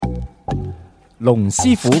龍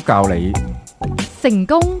師傅教你成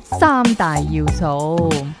功三大要素，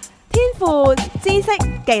天賦、知識、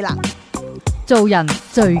技能，做人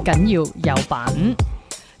最緊要有品，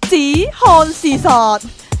只看事實，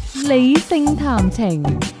理性談情，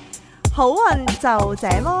好運就這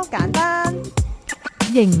麼簡單。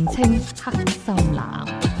認清黑心男，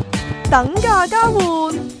等價交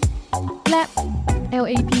換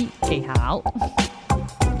LAP 技巧，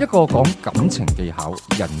一個講感情技巧、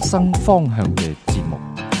人生方向嘅節目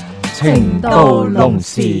《情到濃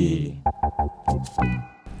時》。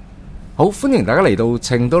好，歡迎大家嚟到《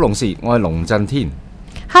情到濃時》，我係龍震天。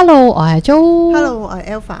Hello， 我係 Jo。Hello， 我係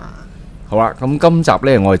Alpha。好啦，咁今集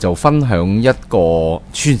呢，我哋就分享一個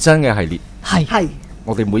全新嘅系列。係，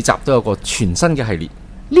我哋每集都有個全新嘅系列。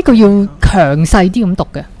呢個要強勢啲咁讀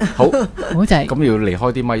嘅。好，好就係咁要離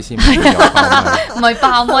開啲咪先，唔係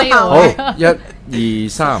爆咪喎。好，一二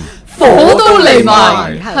三，火都嚟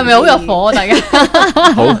埋，係咪好有火啊？大家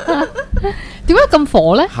好，點解咁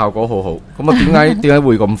火呢？效果好好。咁啊，點解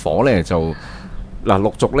會咁火呢？就嗱，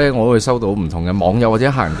陸續咧，我都會收到唔同嘅網友或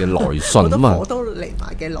者客人嘅來信啊嘛。火都嚟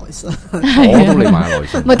埋嘅來信，火都嚟埋嘅來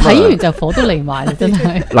信。咪睇完就火都嚟埋啦，真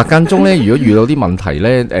係。嗱，間中咧，如果遇到啲問題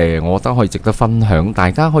咧，我覺得可以值得分享，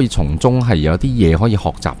大家可以從中係有啲嘢可以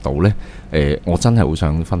學習到咧。我真係好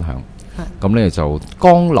想分享。咁咧就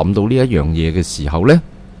剛諗到呢一樣嘢嘅時候咧，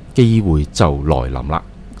機會就來臨啦。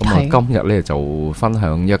咁啊，今日咧就分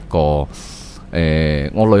享一個。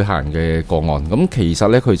我旅行嘅個案，咁其實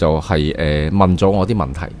呢，佢就係問咗我啲問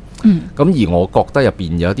題，咁而我覺得入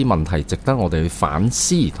邊有一啲問題值得我哋去反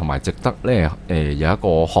思，同埋值得呢有一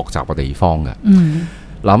個學習嘅地方嘅。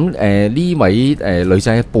諗呢位女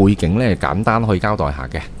仔嘅背景呢，簡單可以交代下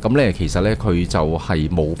嘅。咁呢，其實呢，佢就係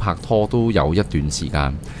冇拍拖都有一段時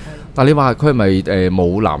間，但你話佢係咪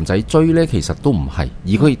冇男仔追呢？其實都唔係，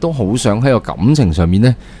而佢亦都好想喺個感情上面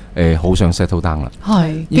呢。好想 settle down 啦，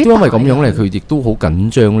係，亦都因為咁樣咧，佢亦都好緊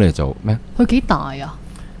張咧，就咩？佢幾大啊？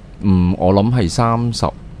我諗係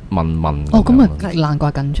30問。哦，咁啊，難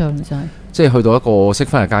怪緊張真係。即係去到一個識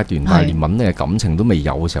婚嘅階段，但係連揾嘅感情都未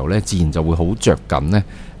有嘅時候咧，自然就會好着緊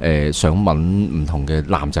咧。想揾唔同嘅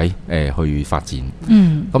男仔去發展。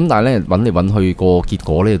咁但係咧揾嚟揾去個結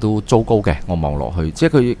果咧都糟糕嘅。我望落去，即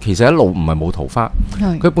係佢其實一路唔係冇桃花，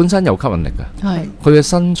佢本身有吸引力嘅，佢嘅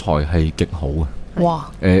身材係極好嘅。哇！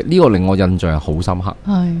呢個令我印象好深刻，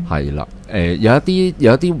係啦。有一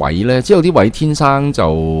啲位呢，即係有啲位天生就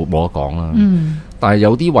冇得講啦。但係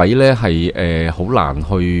有啲位呢係好難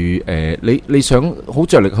去你想好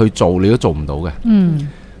着力去做，你都做唔到嘅。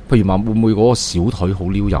譬如話會唔會嗰個小腿好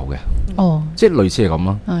撩柔嘅？哦，即係類似係咁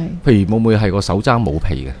咯。譬如會唔會係個手踭冇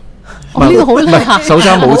皮嘅？呢個好難，手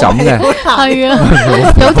踭冇枕嘅，係啊，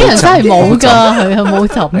有啲人真係冇噶，係啊，冇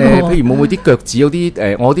枕。譬如會唔會啲腳趾有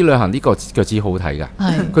啲我啲旅行啲腳趾好睇㗎，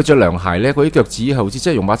佢着涼鞋咧，嗰啲腳趾係好似即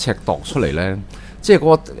係用把尺度出嚟咧，即係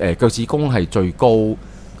嗰個腳趾公係最高，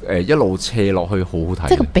一路斜落去好好睇。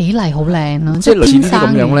即係個比例好靚咯，即係類似呢啲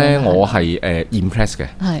咁樣咧，我係impress 嘅，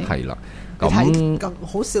係啦。咁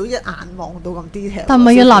好少一眼望到咁 detail，但係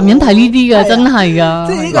咪有男人睇呢啲嘅？真係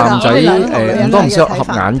㗎，男仔唔多唔少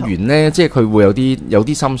合眼緣咧，即係佢會有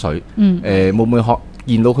啲心水。會唔會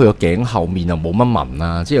見到佢個頸後面又冇乜紋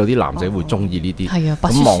啊？即係有啲男仔會中意呢啲。係啊，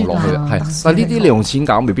咁望落去係。但係呢啲你用錢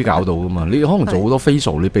搞未必搞到㗎嘛？你可能做好多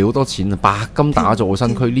facial，你俾好多錢白金打造個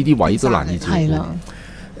身軀，呢啲位都難以照顧。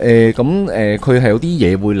佢係有啲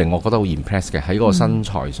嘢會令我覺得好 impress 嘅，喺個身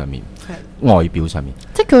材上面、外表上面，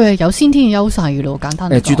即係佢係有先天嘅優勢嘅咯，簡單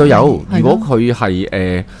嚟講。絕對有。如果佢係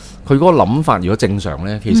佢嗰個諗法如果正常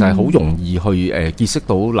呢，其實係好容易去結識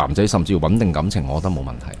到男仔，甚至要穩定感情，我覺得冇問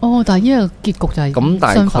題。哦，但係呢個結局就係咁，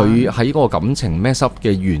但係佢喺嗰個感情 mess up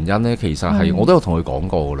嘅原因呢，其實係我都有同佢講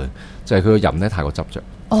過嘅咧，就係佢個人呢太過執着。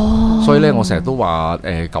所以咧，我成日都話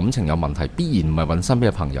感情有問題，必然唔係揾身邊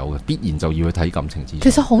嘅朋友嘅，必然就要去睇感情之。其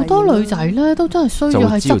實好多女仔咧都真係需要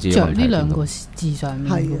喺執着呢兩個字上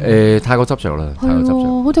面。太過執着啦，太過執着。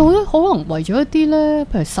佢哋好多可能為咗一啲咧，譬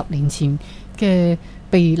如10年前嘅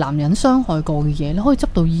被男人傷害過嘅嘢咧，可以執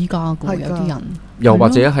到依家嘅有啲人。又或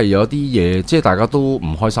者係有啲嘢，即係大家都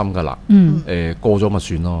唔開心噶啦。過咗咪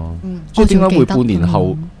算咯。即係點解會半年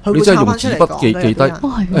後你真係用紙筆記低？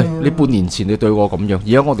你半年前你對我咁樣，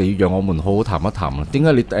而家我哋要讓我們好好談一談啦。點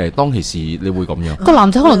解你當其時你會咁樣？個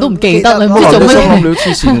男仔可能都唔記得，你唔知做乜嘢。你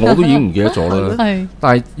黐線，我都已經唔記得咗啦。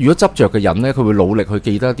但係如果執着嘅人咧，佢會努力去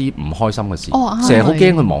記得一啲唔開心嘅事，成日好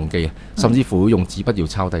驚佢忘記，甚至乎會用紙筆要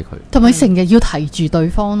抄低佢。同埋成日要提住對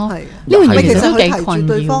方咯。呢樣嘢其實都幾困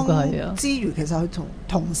擾㗎，係啊。之餘其實佢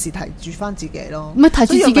同時提住翻自己咯，唔係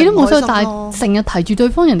提住自己都冇所謂，但係成日提住對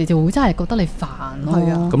方，人哋就會真係覺得你煩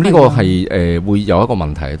咯。咁呢個係會有一個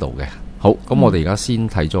問題喺度嘅，好，咁我哋而家先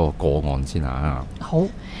睇咗個案先啊。好，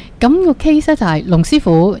咁個 case 咧就係龍師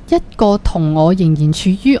傅一個同我仍然處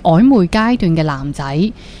於曖昧階段嘅男仔，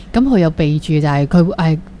咁佢有備注就係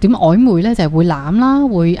佢點曖昧呢？就係會攬啦，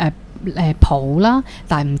會抱啦，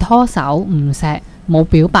但係唔拖手唔錫。冇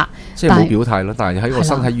表白，即係冇表態咯。但係喺個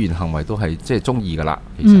身體語言行為都係即係中意噶啦。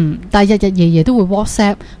但係日日夜夜都會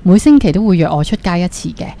WhatsApp，每星期都會約我出街一次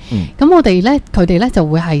嘅。咁我哋呢，佢哋呢就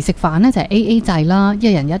會係食飯呢，就係 AA 制啦，一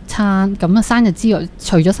人一餐。咁啊生日之外，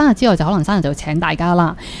除咗生日之外，就可能生日就會請大家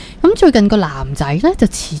啦。咁最近個男仔呢，就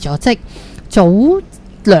辭咗職，早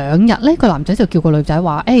2日呢個男仔就叫個女仔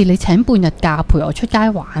話：你請半日假陪我出街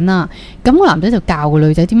玩啊！咁個男仔就教個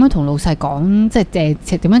女仔點樣同老細講，即係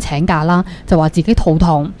點樣請假啦，就話自己肚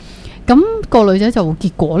痛。咁個女仔就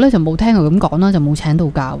結果呢，就冇聽佢咁講啦，就冇請到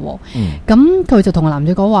假。咁佢就同個男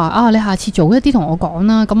仔講話：你下次早一啲同我講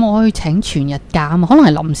啦，咁我可以請全日假啊嘛，可能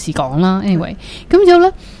係臨時講啦。anyway，咁之後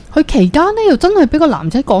呢，佢期間呢又真係俾個男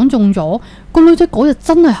仔講中咗，個女仔嗰日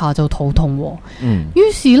真係下晝肚痛。於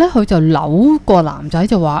是呢，佢就扭個男仔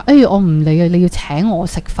就話：我唔理啊，你要請我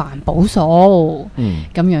食飯補數。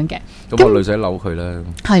咁樣嘅。咁個女仔扭佢啦。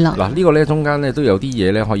係啦。嗱，呢個呢中間呢都有啲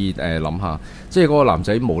嘢呢可以諗下，即係嗰個男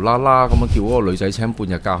仔無啦啦咁樣叫嗰個女仔請半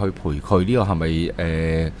日假去陪佢，呢個係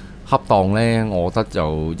咪恰當呢？我覺得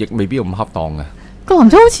就亦未必咁恰當嘅。個男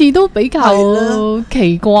仔好似都比較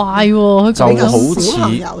奇怪喎，就好似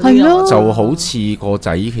係咯，就好似個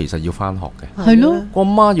仔其實要返學嘅，係咯，個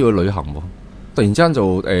媽要去旅行喎，突然之間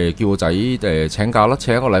就叫個仔請假啦，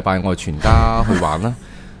請一個禮拜我哋全家去玩啦，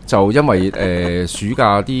就因為暑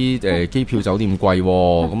假啲機票酒店貴，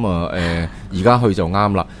咁啊而家去就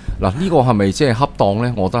啱啦。嗱，呢個係咪即係恰當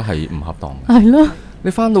呢？我覺得係唔恰當。係咯，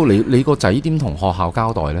你返到你個仔點同學校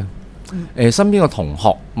交代呢？身邊個同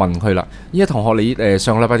學問佢啦，依家同學你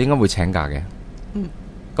上個禮拜點解會請假嘅？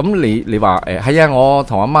咁你話係啊，我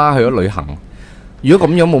同阿媽去咗旅行。如果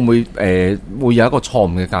咁樣會唔會會有一個錯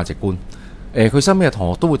誤嘅價值觀？佢身邊嘅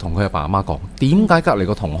同學都會同佢阿爸阿媽講，點解隔離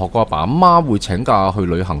個同學個阿爸阿媽會請假去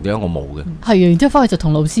旅行？點解我冇嘅？係啊，然之後翻去就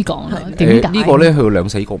同老師講啦。點解呢個呢？佢會兩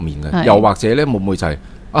死局面嘅，又或者呢，會唔會就係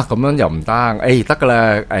咁樣又唔得？得噶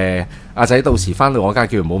啦，阿仔到時翻到我家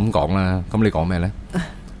叫佢唔好咁講啦。咁你講咩呢？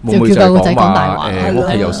會唔會就係講話屋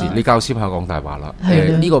企有時你教小朋友講大話啦？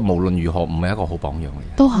呢個無論如何唔係一個好榜樣嚟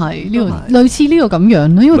嘅。都係呢個類似呢個咁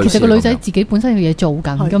樣咯，因為其實個女仔自己本身有嘢做緊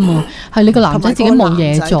噶嘛，係你個男仔自己冇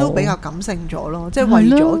嘢做，都比較感性咗咯，即係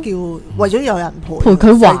為咗有人陪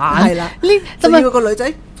佢玩，係啦，呢就要個女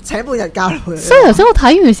仔請半日假去。所以頭先我睇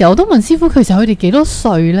完嘅時候，我都問師傅，其實佢哋幾多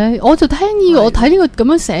歲咧？我就聽呢個，我睇呢個咁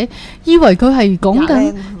樣寫，以為佢係講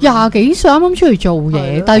緊20幾歲啱啱出嚟做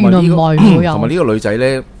嘢，但係原來唔係喎。同埋呢個女仔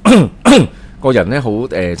咧。個人咧好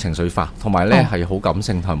情緒化，同埋咧係好感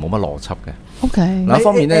性，同埋冇乜邏輯嘅。OK，嗱一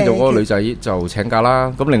方面咧，就嗰個女仔就請假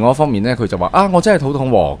啦。咁另外一方面咧，佢就話我真係肚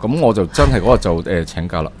痛喎，咁我就真係嗰日就請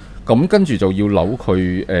假啦。咁跟住就要扭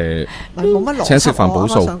佢冇乜請食飯補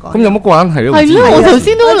數，咁有乜關係咧？係咯，我頭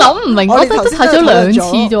先都諗唔明，我都睇咗2次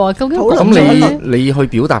啫喎。究竟咁你去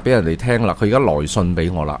表達俾人哋聽啦，佢而家來信俾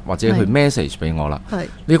我啦，或者去 message 俾我啦。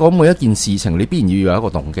你講每一件事情，你必然要有一個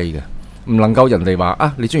動機嘅。唔能夠人哋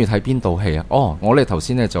話你中意睇邊套戲啊？我呢頭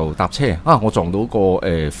先呢就搭車我撞到個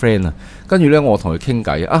friend 啊，跟住呢我同佢傾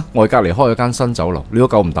偈我哋隔離開咗間新酒樓，你都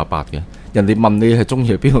9唔搭8嘅。人哋問你係中意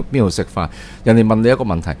去邊度食飯，人哋問你一個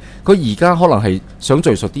問題，佢而家可能係想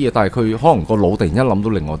敘述啲嘢，但係佢可能個腦突然間諗到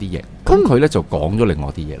另外啲嘢，咁佢呢就講咗另外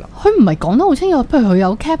啲嘢啦。佢唔係講得好清楚，譬如佢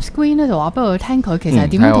有 cap screen 呢，就話俾佢聽佢其實係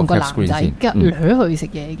點樣同個男仔掠去食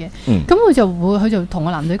嘢嘅。咁佢就同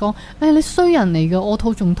個男仔講：你衰人嚟嘅，我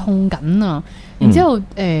肚仲痛緊啊！然之後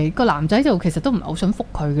個男仔就其實都唔係好想覆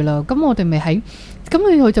佢噶啦。咁我哋咪喺。咁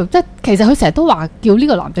佢就其實佢成日都話叫呢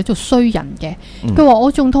個男仔做衰人嘅。佢話我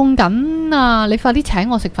仲痛緊啊，你快啲請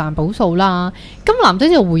我食飯補數啦。咁男仔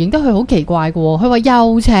就回應得佢好奇怪嘅喎，佢話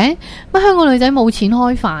又請乜香港女仔冇錢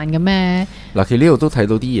開飯嘅咩？嗱，其實呢度都睇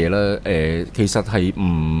到啲嘢啦。其實係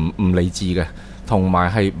唔理智嘅，同埋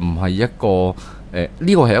係唔係一個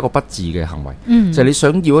呢個係一個不智嘅行為。就係你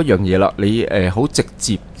想要一樣嘢啦，你好直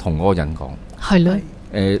接同嗰個人講係咯。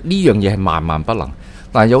呢樣嘢係萬萬不能。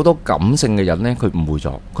但係有好多感性嘅人呢，佢誤會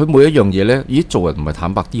咗，佢每一樣嘢呢，咦，做人唔係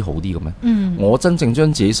坦白啲好啲嘅咩？我真正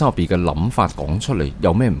將自己心入邊嘅諗法講出嚟，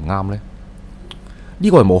有咩唔啱呢？呢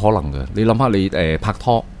個係冇可能嘅。你諗下，你拍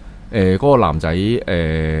拖，嗰個男仔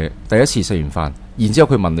第一次食完飯，然之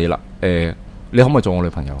後佢問你啦，你可唔可以做我女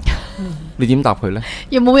朋友？你點答佢呢？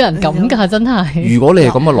有冇人咁㗎？真係。如果你係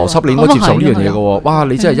咁嘅邏輯，你應該接受呢樣嘢嘅喎。哇！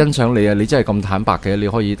你真係欣賞你啊！你真係咁坦白嘅，你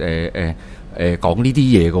可以講呢啲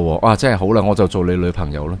嘢嘅喎，真係好啦，我就做你女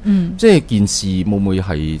朋友啦。即係件事會唔會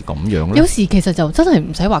係咁樣咧？有時其實就真係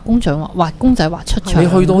唔使畫公仔畫出場。你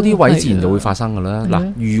去到啲位自然就會發生㗎啦。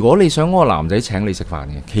嗱，如果你想嗰個男仔請你食飯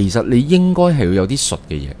嘅，其實你應該係要有啲術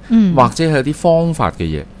嘅嘢，或者係有啲方法嘅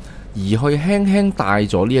嘢，而去輕輕帶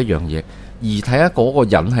咗呢一樣嘢，而睇下嗰個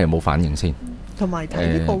人係冇反應先。同埋睇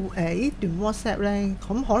呢段 WhatsApp 咧，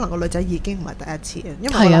咁可能個女仔已經唔係第一次啊，因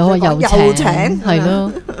為係啊，又請係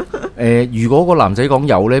咯。如果個男仔講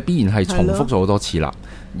有咧，必然係重複咗好多次啦。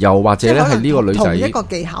又或者咧係呢個女仔同一個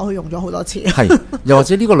技巧佢用咗好多次。係，又或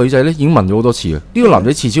者呢個女仔咧已經問咗好多次啊。呢個男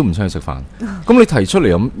仔次次唔請佢食飯，咁你提出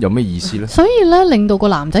嚟有咩意思咧？所以咧令到個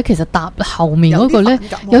男仔其實答後面嗰個咧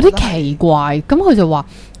有啲奇怪，咁佢就話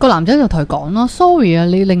個男仔就同佢講咯 ，sorry 啊，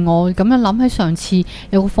你令我咁樣諗起上次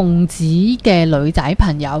有個奉旨嘅女仔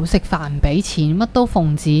朋友食飯唔俾錢，乜都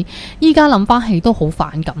奉旨，依家諗翻起都好反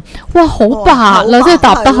感。哇，好白啦，即係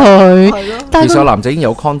答得佢。其實男仔已經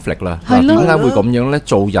有 conflict 啦。點解會咁樣咧？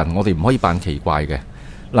做人我哋唔可以扮奇怪嘅。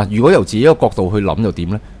嗱，如果由自己一個角度去諗又點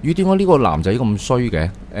咧？咦，點解呢個男仔咁衰嘅？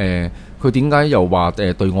佢點解又話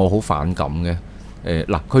對我好反感嘅？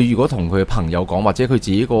嗱，佢如果同佢嘅朋友講，或者佢自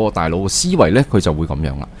己個大腦嘅思維呢，佢就會咁樣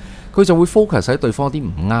啦。佢就會 focus 喺對方啲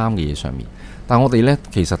唔啱嘅嘢上面。但我哋呢，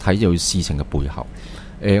其實睇住事情嘅背後。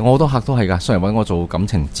我好多客都係㗎，上嚟揾我做感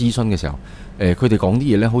情諮詢嘅時候，佢哋講啲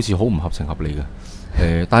嘢呢，好似好唔合情合理嘅。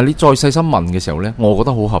但係你再細心問嘅時候呢，我覺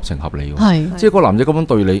得好合情合理喎。即係個男仔咁樣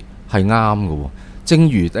對你係啱嘅喎。正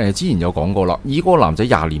如之前有講過啦，以嗰個男仔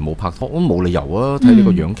20年冇拍拖，咁冇理由啊。睇你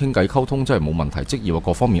個樣傾偈溝通真係冇問題，職業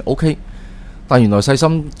各方面 OK。但原來細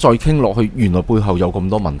心再傾落去，原來背後有咁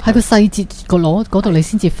多問題。喺個細節嗰度你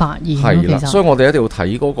先至發現。係啦，所以我哋一定要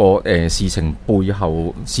睇嗰個事情背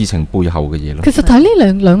後嘅嘢咯。其實睇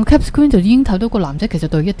呢兩個 cap screen 就已經睇到個男仔其實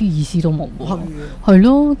對一啲意思都冇。係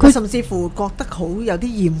咯，佢甚至乎覺得好有啲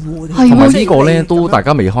厭惡。同埋呢個咧都大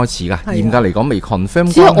家未開始㗎，嚴格嚟講未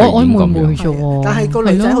confirm 關係點咁樣。但係個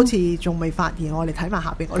女仔好似仲未發現，我哋睇埋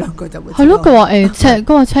下邊嗰兩句就會。係咯，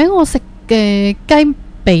佢話請我食嘅雞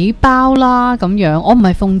俾包啦咁樣，我唔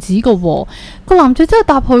係奉旨嘅喎。個男仔真係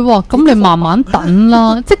答佢喎，咁你慢慢等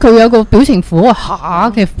啦。即係佢有個表情符號下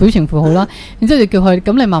嘅表情符號啦，然之後就叫佢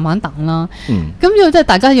咁你慢慢等啦。咁之後即係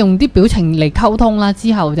大家用啲表情嚟溝通啦，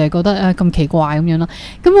之後就係覺得咁奇怪咁樣啦。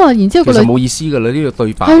咁啊，然之後其實冇意思㗎啦，呢個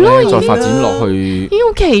對白咧再發展落去，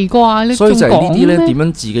好奇怪。所以就係呢啲咧點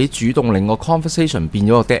樣自己主動令個 conversation 變咗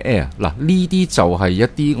個 dead air。嗱，呢啲就係一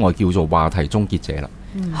啲我叫做話題終結者啦。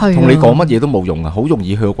同你講乜嘢都冇用啊，好容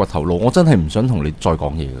易去到骨頭路。我真係唔想同你再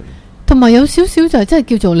講嘢嘅。同埋有少少就係真係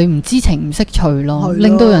叫做你唔知情唔識趣咯，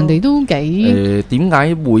令到人哋都幾點解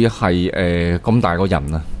會係咁大個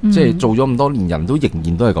人啊？即係做咗咁多年人都仍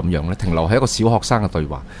然都係咁樣咧，停留喺一個小學生嘅對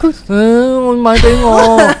話。我買俾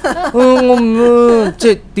我，我唔即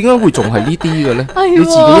係點解會仲係呢啲嘅咧？你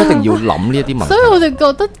自己一定要諗呢一啲問題。所以我就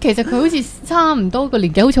覺得其實佢好似差唔多個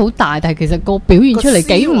年紀，好似好大，但係其實個表現出嚟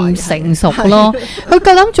幾唔成熟咯。佢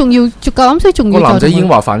夠膽仲要個男仔已經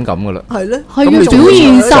話反感㗎啦。係咧，係要表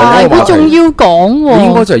現晒，佢仲要講喎。你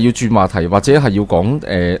應該就係要轉話題，或者係要講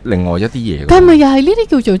另外一啲嘢。但係咪又係呢啲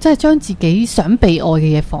叫做即係將自己想被愛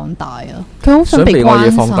嘅嘢放大啊？佢好想被關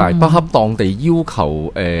心，放大，不恰當地要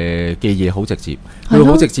求嘅嘢好直接，佢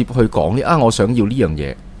好直接去講我想要呢樣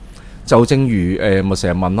嘢。就正如咪成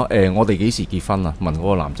日問咯，我哋幾時結婚啊？問嗰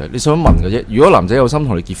個男仔，你想問嘅啫。如果男仔有心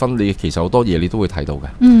同你結婚，你其實好多嘢你都會睇到嘅。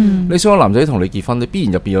你想個男仔同你結婚，你必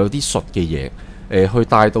然入邊有啲術嘅嘢，去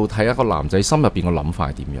帶到睇一個男仔心入邊嘅諗法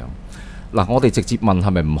係點樣。嗱，我哋直接問係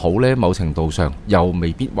咪唔好呢？某程度上又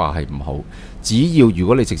未必話係唔好。只要如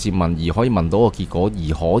果你直接問而可以問到個結果，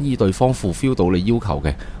而可以對方 fulfill 到你要求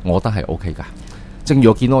嘅，我覺得係 OK 噶。正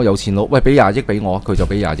如我見到我有錢佬，喂，俾20億俾我，佢就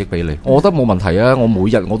俾20億俾你，我覺得冇問題啊。我每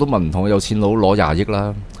日我都問唔同嘅有錢佬攞20億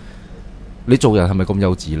啦。你做人係咪咁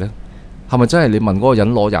幼稚呢？係咪真係你問嗰個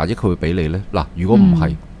人攞20億佢會俾你呢？嗱，如果唔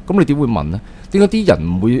係，咁你點會問呢？點解啲人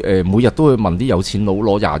唔會每日都會問啲有錢佬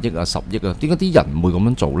攞20億啊、10億啊？點解啲人唔會咁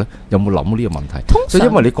樣做呢？有冇諗呢個問題？就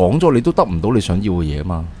因為你講咗，你都得唔到你想要嘅嘢啊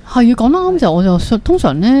嘛。係講得啱就我就通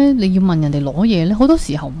常呢，你要問人哋攞嘢呢，好多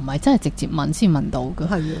時候唔係真係直接問先問到嘅。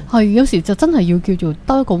係有時就真係要叫做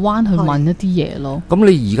兜一個彎去問一啲嘢咯。咁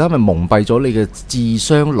你而家咪蒙蔽咗你嘅智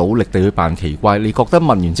商，努力地去扮奇怪。你覺得問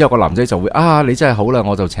完之後個男仔就會你真係好啦，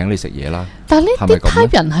我就請你食嘢啦。但係呢啲係咪咁呢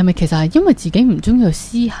type 人係咪其實係因為自己唔中意去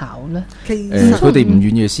思考咧？其實佢哋唔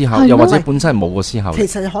願意去思考，係咯又或者本身係冇個思考力。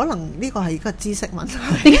其實可能呢個係一個知識問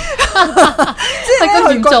題，即即係佢係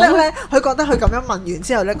咁嚴重覺得咧，佢覺得佢咁樣問完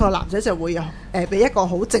之後咧，個男仔就會俾一個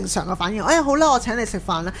好正常嘅反應。哎呀，好啦，我請你食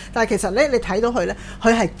飯啦。但係其實咧，你睇到佢咧，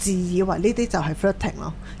佢係自以為呢啲就係 flirting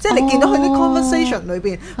咯。即係你見到佢啲 conversation 裏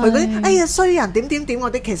邊，佢嗰啲哎呀衰人點點點嗰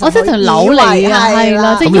啲，其實我真係扭嚟啊，係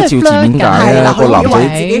啦，即係咁你照字面解啦，個男仔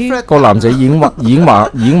自己 flirt 個男仔已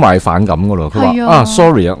經賣反感噶啦。佢係啊話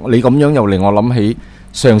sorry 啊，你咁樣又令我諗起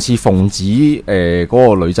上次奉旨嗰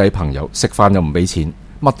個女仔朋友食飯又唔俾錢。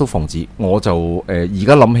乜都奉旨，我就而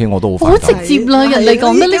家諗起我都好好反感。直接啦！人哋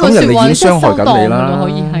講得呢個咁人哋説話，已經傷害緊你啦可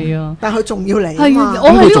以係啊。但係佢仲要嚟啊係嘛，我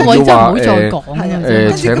喺呢個位真係唔好咁佢仲要話再講係啊，啦。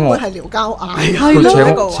跟住請我根本係撩交嗌，係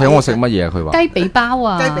咯佢請我食乜嘢啊？佢話雞髀包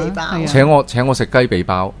啊，雞髀包係啊請我食雞髀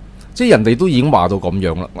包，即係人哋都已經話到咁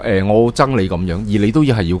樣啦。我好憎你咁樣，而你都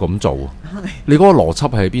要係要咁做。你嗰個邏輯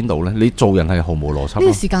係喺邊度咧？你做人係毫無邏輯咯。呢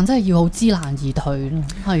個時間真係要好知難而退咯。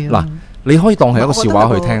係啊。嗱，你可以當係一個笑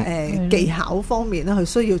話去聽。技巧方面咧，佢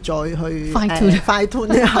需要再去 fine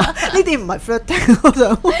tune 一下。呢啲唔係 flirting，我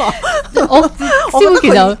想話。我其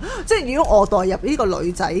實即係如果我代入呢個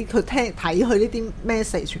女仔，佢睇佢呢啲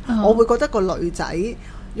message，我會覺得個女仔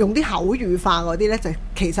用啲口語化嗰啲咧，就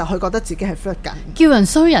其實佢覺得自己係 flirt 緊。叫人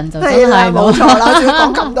衰人就真係啦，係冇錯啦，仲要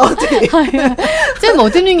講咁多次。係啊，即係無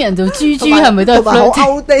端端人做豬豬，係咪都係同埋好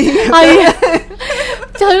flirt？ outdate。係啊，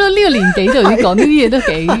即係咯，呢個年紀就已經講呢啲嘢都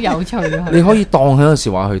幾有趣啊。你可以當係一個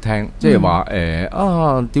笑話去聽，即係話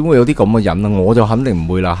點會有啲咁嘅人啊？我就肯定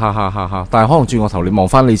唔會啦，哈哈哈哈！但係可能轉個頭，你望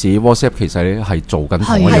翻你自己 WhatsApp，其實你係做緊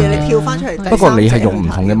同一樣係啊，嘢。你跳翻出嚟。不過你係用唔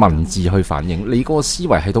同嘅文字去反映，你嗰個思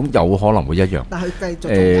維系統有可能會一樣。但係佢繼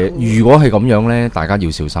續如果係咁樣呢，大家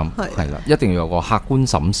要小心，係係啦，一定要有個客觀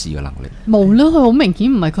審視嘅能力。冇啦，佢好明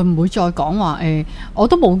顯唔係佢唔會再講話我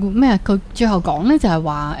都冇咩。佢最後講呢就係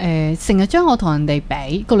話成日將我同人哋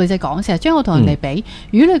比，個女仔講成日將我同人哋比。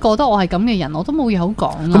如果你覺得我係咁嘅人，我都冇嘢好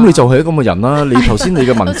講。咁你就係咁嘅人啦。你頭先你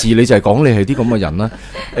嘅文字你就係講你係啲咁嘅人啦。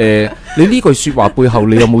你呢句説話背後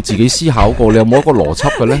你有冇自己思考過？你有冇一個邏輯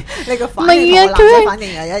嘅呢？你個反應同男仔反應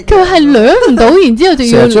係一樣。佢係兩唔到，然之後就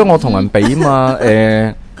要成日將我同人比嘛。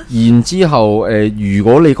然之後如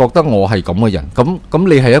果你覺得我係咁嘅人，咁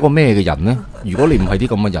你係一個咩嘅人呢？如果你唔係啲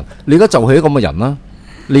咁嘅人，你而家就係啲咁嘅人啦。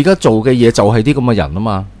你而家做嘅嘢就係啲咁嘅人啊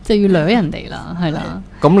嘛，就要掠人哋啦，係啦。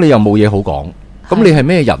咁你又冇嘢好講，咁你係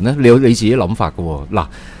咩人呢？你有你自己諗法㗎喎。嗱，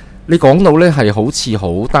你講到呢係好似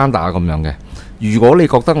好單打咁樣嘅。如果你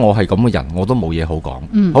覺得我係咁嘅人，我都冇嘢好講。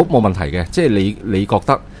好，冇問題嘅，即係你覺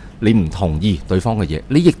得你唔同意對方嘅嘢，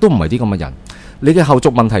你亦都唔係啲咁嘅人。你嘅後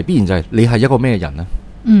續問題必然就係你係一個咩人呢？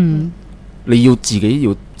你要自己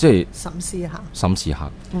要即係審視下，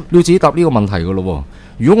你要自己答呢個問題㗎咯喎。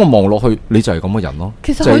如果我望落去，你就係咁嘅人咯。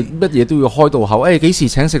其實就係乜嘢都要開到口。幾時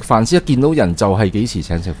請食飯先？一見到人就係幾時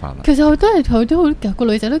請食飯啦。其實佢都好，個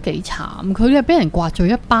女仔都幾慘。佢係俾人刮咗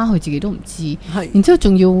一巴，佢自己都唔知。然之後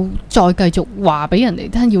仲要再繼續話俾人哋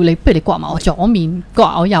聽，要你不如你刮埋我左面，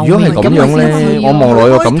刮我右面。如果係咁樣咧，我望落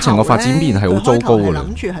去個感情嘅發展必然係好糟糕㗎啦。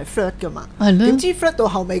諗住係 flirt 㗎嘛，係咯。點知 flirt 到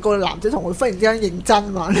後尾個男仔同佢忽然之間認真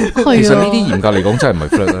嘛？其實呢啲嚴格嚟講真係唔係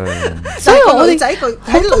flirt 啦。所以我女仔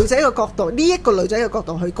喺女仔嘅角度，呢一個女仔嘅角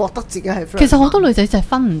度，佢覺得自己係 flirt。其實好多女仔就係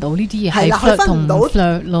分唔到呢啲嘢係 flirt 同唔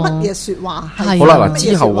flirt 咯。乜嘢説話？好啦，嗱，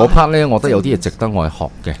之後嗰 part 咧，我覺得有啲嘢值得我去學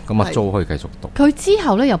嘅，咁阿 Jo 可以繼續讀。佢之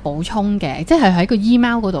後咧有補充嘅，即係喺個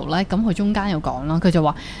email 嗰度咧，咁佢中間有講啦，佢就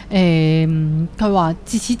話佢話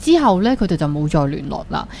自此之後咧，佢哋就冇再聯絡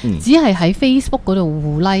啦，只係喺 Facebook 嗰度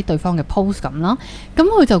互 like 對方嘅 post 咁啦。咁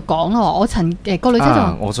佢就講啦，我個女仔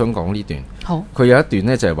就我想講呢段。好，佢有一段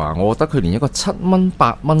咧就係話，我覺得佢連一個7蚊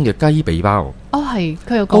8蚊嘅雞髀包，係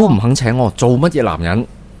佢又都唔肯請我，做乜嘢男人？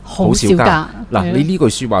好少價。嗱，你呢句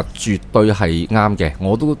説話絕對係啱嘅，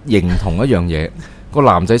我都認同一樣嘢。個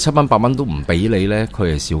男仔7蚊8蚊都唔俾你呢，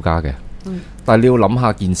佢係少家嘅。但係你要諗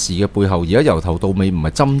下件事嘅背後，而家由頭到尾唔係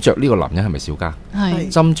斟酌呢個男人係咪少家，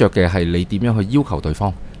斟酌嘅係你點樣去要求對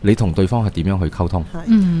方，你同對方係點樣去溝通。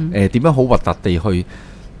點樣好核突地去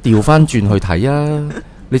調翻轉去睇啊！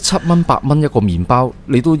你7蚊8蚊一個麵包，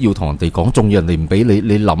你都要同人哋講，仲要人哋唔俾你，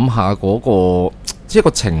你諗下嗰個即係個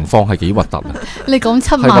情況係幾核突啊！你講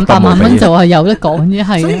7萬8萬蚊就係有得講啫，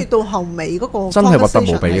係。所以到後尾嗰個真係核突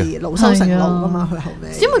無比啊！惱羞成怒噶嘛，佢後尾。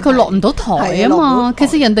因為佢落唔到台啊嘛，其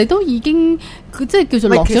實人哋都已經即係叫做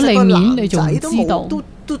落咗你面，你仲唔知道？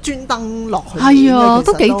都都專登落去。係啊，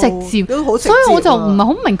都幾直接，都好直接。所以我就唔係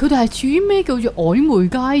好明佢哋係處於咩叫做曖昧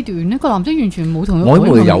階段呢？個男仔完全冇同佢曖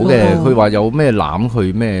昧有嘅，佢話有咩攬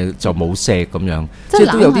佢咩就冇錫咁樣，即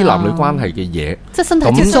係都有啲男女關係嘅嘢，即係身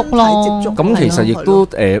體接觸咯。咁其實亦都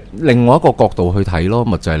另外一個角度去睇咯，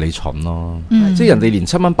咪就係你蠢咯。即係人哋連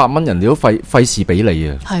7蚊8蚊，人哋都費事俾你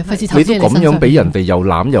啊！係費事投資喺你身上。你都咁樣俾人哋又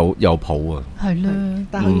攬又抱啊！係啦，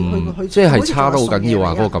但係佢即係差得好緊要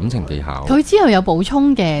啊！嗰個感情技巧。佢之後有補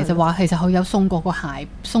充嘅，就話其實佢有送過個鞋，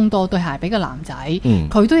送多對鞋俾個男仔。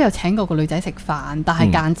佢都有請過個女仔食飯，但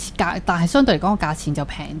係相對嚟講個價錢就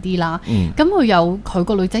平啲啦。咁佢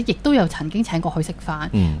個女仔亦都有曾經請過佢食飯，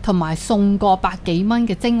同埋送過100幾蚊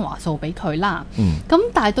嘅精華素俾佢啦。咁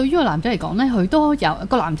但係對於個男仔嚟講呢，佢都有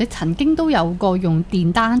個男仔曾經都有個用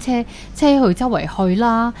電單車去周圍去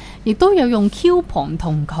啦，亦都有用 coupon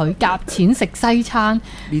同佢夾錢食西餐。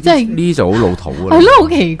即係呢啲就好老土啊！係咯，好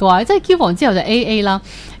奇怪，即係 coupon 之後就 AA 啦。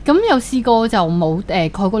咁有試過就冇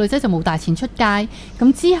佢個女仔就冇帶錢出街。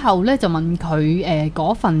咁之後咧就問佢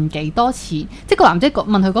嗰份幾多錢，即係個男仔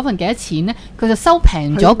問佢嗰份幾多錢咧，佢就收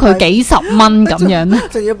平咗佢幾十蚊咁樣。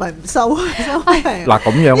仲要唔收平？嗱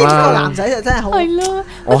咁樣啦，呢個男仔就真係好。係咯，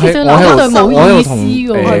我喺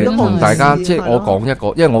度同大家即係我講一個，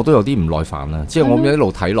因為我都有啲唔耐煩啦。即係我一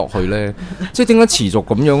路睇落去咧，即係點解持續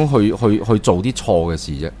咁樣去做啲錯嘅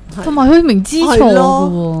事啫？同埋佢明知錯嘅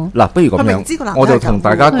喎。嗱，不如咁樣，我就同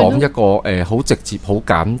大家講一個好直接、好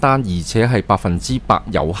簡單，而且係100%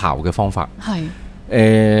有效嘅方法。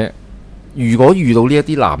係如果遇到呢一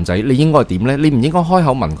啲男仔，你應該點呢？你唔應該開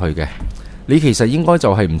口問佢嘅，你其實應該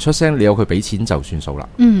就係唔出聲，你有佢俾錢就算數啦。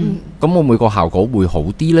咁我每個效果會好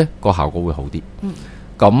啲呢？個效果會好啲。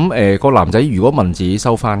咁個男仔如果問自己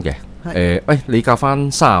收翻嘅，你夾翻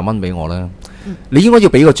30蚊俾我啦。你應該要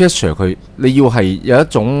俾個 gesture 佢，你要係有一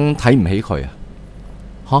種睇唔起佢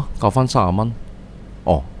啊！夾翻30蚊，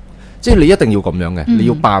即係你一定要咁樣嘅，你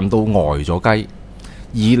要扮到呆咗雞，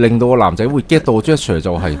而令到個男仔會 get 到個 gesture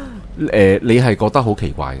就係你係覺得好奇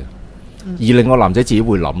怪嘅，而令個男仔自己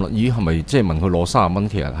會諗啦，咦係咪即係問佢攞30蚊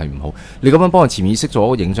其實係唔好？你咁樣幫佢潛意識做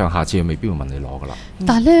一個影像，下次佢未必會問你攞噶啦。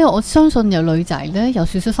但係呢，我相信有女仔呢，有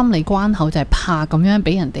少少心理關口，就係怕咁樣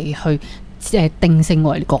俾人哋去。定性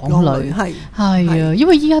為港女係啊，因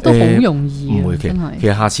為依家都好容易唔會其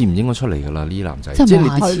實下次唔應該出嚟噶啦，呢啲男仔即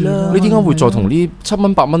係你點解會再同呢7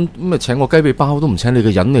蚊8蚊咁咪請個雞髀包都唔請你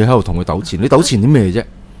嘅人，你喺度同佢糾纏，你糾纏啲咩啫？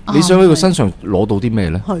你想喺佢身上攞到啲咩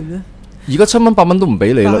呢？係咧，而家7蚊8蚊都唔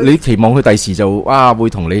俾你啦，你期望佢第時就會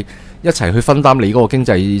同你一齊去分擔你嗰個經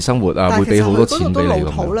濟生活啊，會俾好多錢俾你咁樣。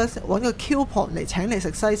好啦，揾個 coupon 嚟請你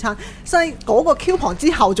食西餐，嗰個 coupon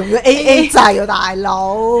之後仲要 AA 制啊，大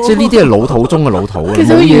佬！即係呢啲係老土中嘅老土啊！其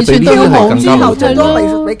實佢完全 coupon 之後最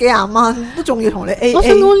多俾幾廿蚊，都仲要同你 AA。我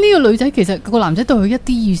想講呢個女仔其實個男仔對佢一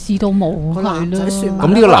啲意思都冇，係啦。咁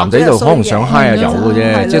呢個男仔就可能想嗨下油嘅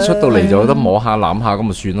啫，即係出到嚟就有得摸下攬下咁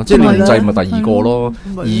就算咯。即係你唔制咪第二個咯。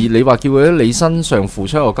而你話叫佢喺你身上付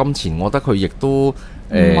出一個金錢，我覺得佢亦都。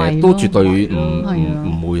都絕對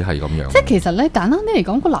唔會係咁樣。即係其實咧，簡單啲嚟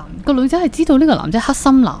講，個女仔係知道呢個男仔黑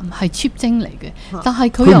心男係 cheap 精嚟嘅，但係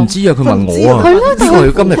佢唔知啊，佢問我啊，呢個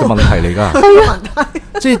係佢今日嘅問題嚟㗎。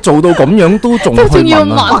即係做到咁樣都仲去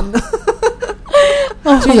問啊！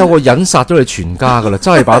即係有個人殺咗你全家㗎啦，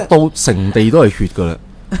真係把刀成地都係血㗎啦。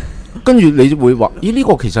跟住你會話：咦，呢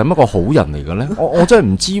個其實係乜個好人嚟嘅咧？我真係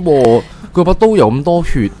唔知喎，佢把刀有咁多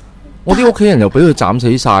血，我啲屋企人又俾佢斬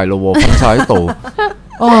死晒咯，瞓晒喺度。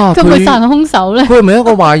咁佢殺人兇手咧？佢係咪一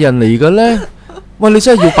個壞人嚟嘅咧？喂，你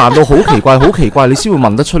真係要扮到好奇怪，好奇怪，你先會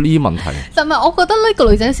問得出呢啲問題。就係我覺得呢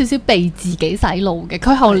個女仔有少少被自己洗腦嘅，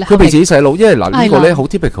佢被自己洗腦，因為呢個咧好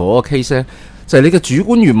typical 嗰個 case 咧，就係你嘅主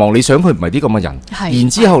觀願望，你想佢唔係啲咁嘅人，然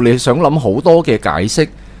之後你想諗好多嘅解釋，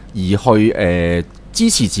而去支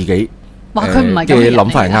持自己。話佢唔係嘅諗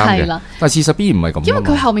法係啱嘅，但係事實必然唔係咁。因為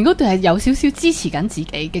佢後面嗰段係有少少支持緊自己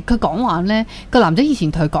嘅。佢講話呢個男仔以前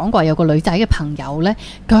同佢講過有個女仔嘅朋友呢，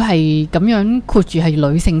佢係咁樣括住係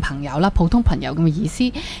女性朋友啦，普通朋友咁嘅意思。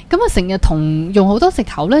咁啊成日用好多藉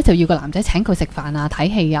口呢，就要個男仔請佢食飯啊、睇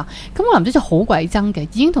戲啊。咁個男仔就好鬼憎嘅，已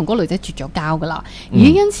經同嗰個女仔絕咗交噶啦。而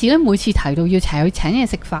因此呢，每次提到要請嘢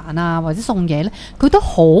食飯啊或者送嘢呢，佢都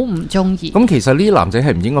好唔中意。咁其實呢啲男仔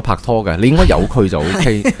係唔應該拍拖嘅，你應該有佢就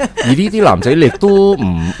OK。而呢啲男仔你亦都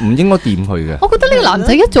唔應該掂佢嘅。我覺得呢個男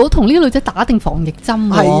仔一早同呢個女仔打定防疫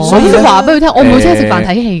針，所以話俾佢聽，我冇請食飯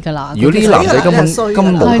睇戲㗎啦。如果呢啲男仔根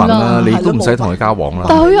本冇品啦，你都唔使同佢交往啦。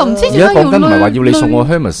但係佢又唔知而家講緊唔係話要你送個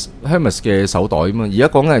Hermes 嘅手袋啊嘛，而家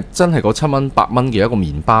講緊係真係個7蚊8蚊嘅一個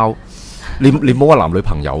麵包。你冇話男女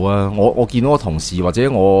朋友啊？我見到個同事或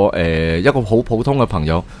者我一個好普通嘅朋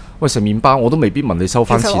友，喂，食麵包我都未必問你收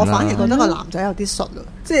翻錢啦。其實我反而覺得個男仔有啲術咯，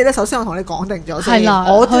即係咧，首先我同你講定咗先。係啦，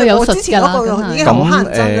我有術之前嗰個已經好乞人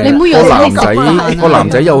憎。你唔好以為個男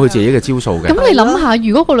仔有佢自己嘅招數嘅。咁你諗下，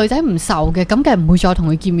如果個女仔唔受嘅，咁梗係唔會再同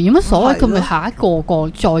佢見面，有乜所謂？佢咪下一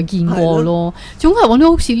個再見過咯。總係揾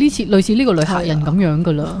到好似呢次類似呢個女客人咁樣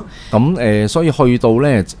噶啦。咁所以去到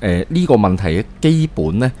咧呢個問題嘅基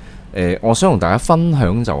本咧，我想同大家分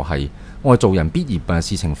享就係，我哋做人必然嘅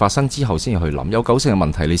事情發生之後先至去諗，有90%嘅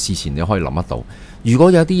問題你事前你可以諗得到。如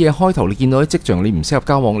果有啲嘢開頭你見到啲跡象你唔適合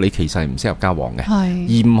交往，你其實係唔適合交往嘅，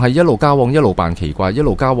而唔係一路交往一路扮奇怪，一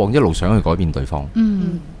路交往一路想去改變對方。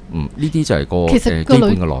呢啲就係基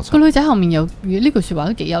本嘅邏輯。個女仔後面有呢句説話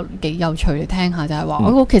都幾有趣，你聽下就係話，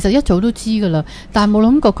我其實一早都知噶啦，但係冇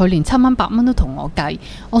諗過佢連7蚊8蚊都同我計，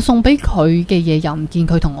我送俾佢嘅嘢又唔見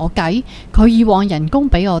佢同我計，佢以往人工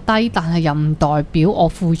比我低，但係又唔代表我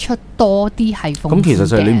付出多啲係奉獻嘅。咁其實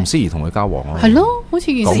就係你唔適宜同佢交往咯。係咯，好似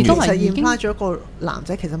件事都係已經拉咗一個男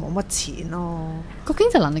仔其實冇乜錢咯，個經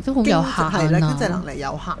濟能力都好有限啊。經濟能力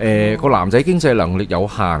有限。個男仔經濟能力有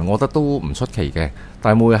限，我覺得都唔出奇嘅。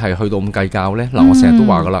但係會係去到咁計較呢？嗱，我成日都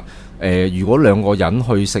話噶啦，如果兩個人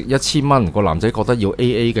去食1000蚊，個男仔覺得要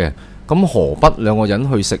AA 嘅，咁何不兩個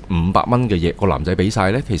人去食500蚊嘅嘢，個男仔俾晒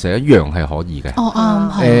呢？其實一樣係可以嘅。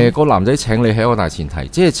啱。個男仔請你係一個大前提，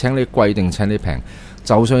即係請你貴定請你平，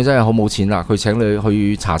就算你真係好冇錢啦，佢請你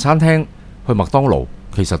去茶餐廳、去麥當勞，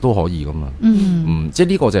其實都可以噶嘛。即係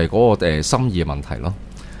呢個就係嗰個心意嘅問題咯。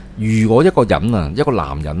如果一個人啊，一個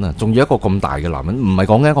男人啊，仲要一個咁大嘅男人，唔係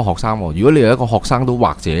講緊一個學生。如果你係一個學生，都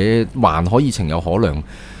或者還可以情有可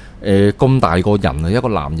原。咁大個人啊，一個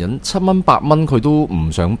男人7蚊8蚊佢都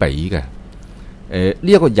唔想俾嘅。呢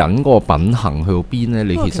一個人個品行去到邊呢？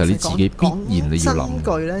你其實你自己必然你要諗。真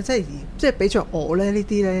句咧，即係俾着我咧，呢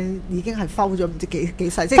啲咧已經係摟咗唔知幾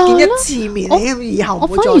世，即係見一次面，你以後唔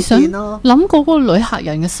會再見咯。諗過嗰個女客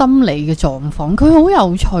人嘅心理嘅狀況，佢好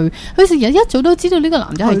有趣。佢成日一早都知道呢個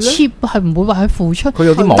男仔係 cheap，係唔會話佢付出。佢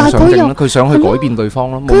有啲妄想症，佢想去改變對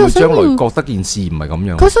方咯。佢將來覺得件事唔係咁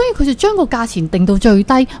樣。佢所以佢就將個價錢定到最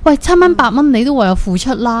低。喂，7蚊8蚊你都話有付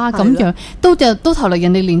出啦，咁樣到頭嚟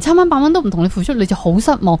人哋連7蚊8蚊都唔同你付出，你就好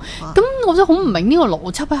失望。咁我真係好唔明呢個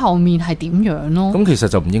邏輯喺後面係點樣咯。咁其實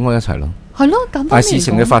就唔應該一齊咯。係咯，但係事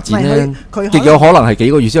情嘅發展呢，極有可能係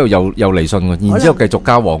幾個月之後又離順喎，然之後繼續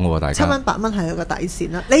交往嘅喎，大家。7蚊8蚊係一個底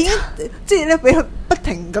線啦。你已經即係咧俾佢不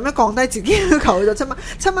停咁樣降低自己要求到7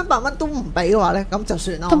蚊8蚊都唔俾嘅話咧，咁就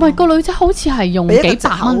算啦。同埋個女仔好似係用幾百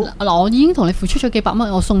蚊嗱，我已經同你付出咗幾百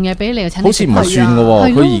蚊，我送嘢俾你，請你食飯。好似唔係算嘅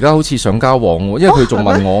喎，佢而家好似想交往喎，因為佢仲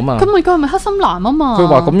問我啊嘛。咁佢係咪黑心男啊嘛？佢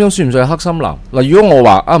話咁樣算唔算係黑心男？嗱，如果我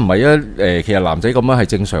話唔係啊，其實男仔咁樣係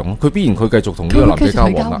正常咯，佢必然佢繼續同呢個男仔交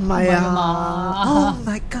往啦。唔係啊。Oh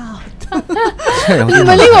my god！ 唔係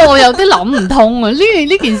呢個我有啲諗唔通啊！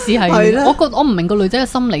呢件事係我唔明個女仔嘅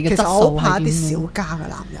心理嘅質素係點。其實我怕啲小家嘅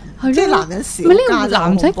男人，即係男人小家。呢個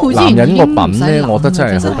男仔固然男人個品咧，我覺得真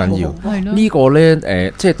係好緊要。呢個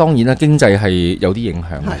咧即係當然啦，經濟係有啲影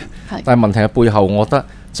響嘅。但係問題係背後，我覺得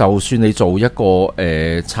就算你做一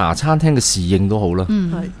個茶餐廳嘅侍應都好啦，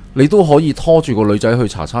你都可以拖住個女仔去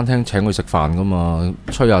茶餐廳請佢食飯噶嘛，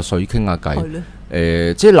吹下水傾下偈。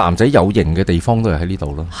即係男仔有型嘅地方都係喺呢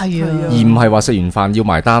度咯，而唔係話食完飯要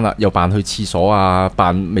埋單啦，又扮去廁所啊，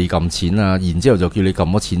扮未撳錢啊，然之後就叫你撳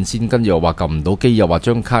咗錢先，跟住又話撳唔到機，又話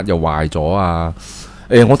張卡又壞咗啊！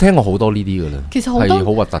我聽過好多呢啲噶啦，其實係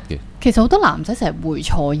好核突嘅。其實好多男仔成日會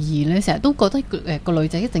錯意咧，成日都覺得個女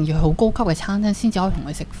仔一定要去好高級嘅餐廳先至可以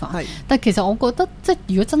同佢食飯。但其實我覺得，即係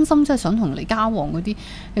如果真心真係想同你交往嗰啲，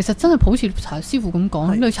其實真係好似茶師傅咁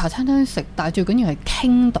講，你去茶餐廳食，但係最緊要係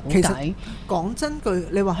傾到偈。講真句，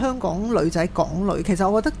你話香港女仔港女，其實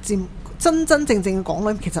我覺得佔真正嘅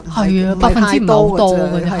港女其實唔係太多嘅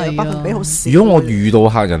啫，係百分比好少。如果我遇到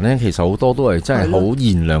客人咧，其實好多都係真係好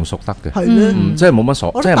賢良淑德嘅，即係冇乜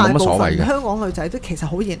所謂嘅。香港女仔都其實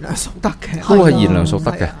好賢良淑德嘅，都係賢良淑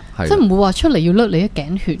德嘅，即係唔會話出嚟要甩你一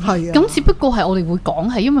頸血。咁只不過係我哋會講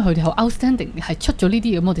係因為佢哋好 outstanding 係出咗呢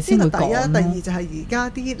啲咁，我哋先會講。第一、第二就係而家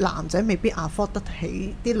啲男仔未必 afford 得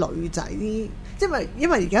起啲女仔啲。因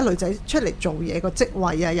為而家女仔出嚟做嘢個職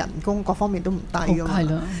位啊、人工各方面都唔低㗎嘛，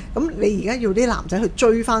咁你而家要啲男仔去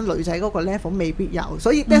追翻女仔嗰個 level 未必有，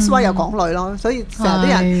所以 that's why 有港女咯，所以成日啲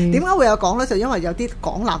人點解會有港女，就因為有啲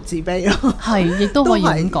港男自卑咯，亦都可以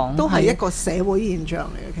咁講，都係一個社會現象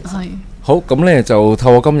嚟嘅。其實好，咁呢就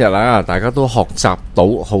透過今日啦，大家都學習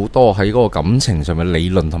到好多喺嗰個感情上面理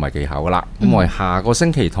論同埋技巧噶啦，咁我哋下個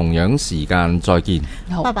星期同樣時間再見，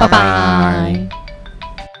好，拜拜。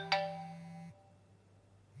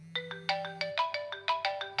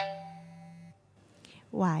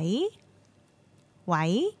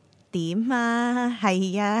喂，點啊？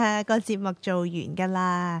係啊，個節目做完噶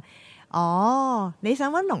啦。哦，你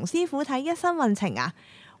想揾龍師傅睇一生運程啊？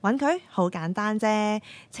揾佢好簡單啫，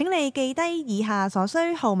請你記低以下所需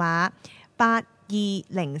號碼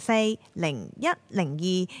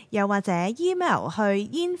82040102，又或者 email 去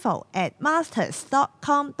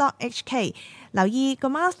info@masters.com.hk， 留意個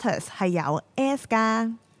masters 係有 S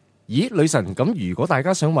㗎。咦，女神，咁如果大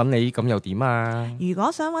家想揾你，咁又點啊？如果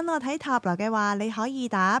想揾我睇塔羅嘅話，你可以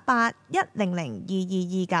打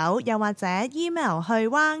81002229，又或者 email 去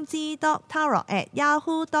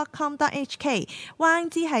wangji.tarot@yahoo.com.hk，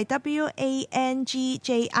 wangji 係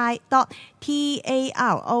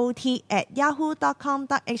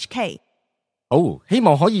WANGJI.TAROT@yahoo.com.hk。 好，希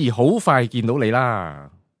望可以好快見到你啦。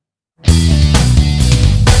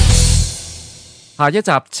下一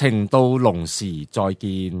集情到濃時再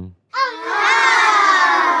見。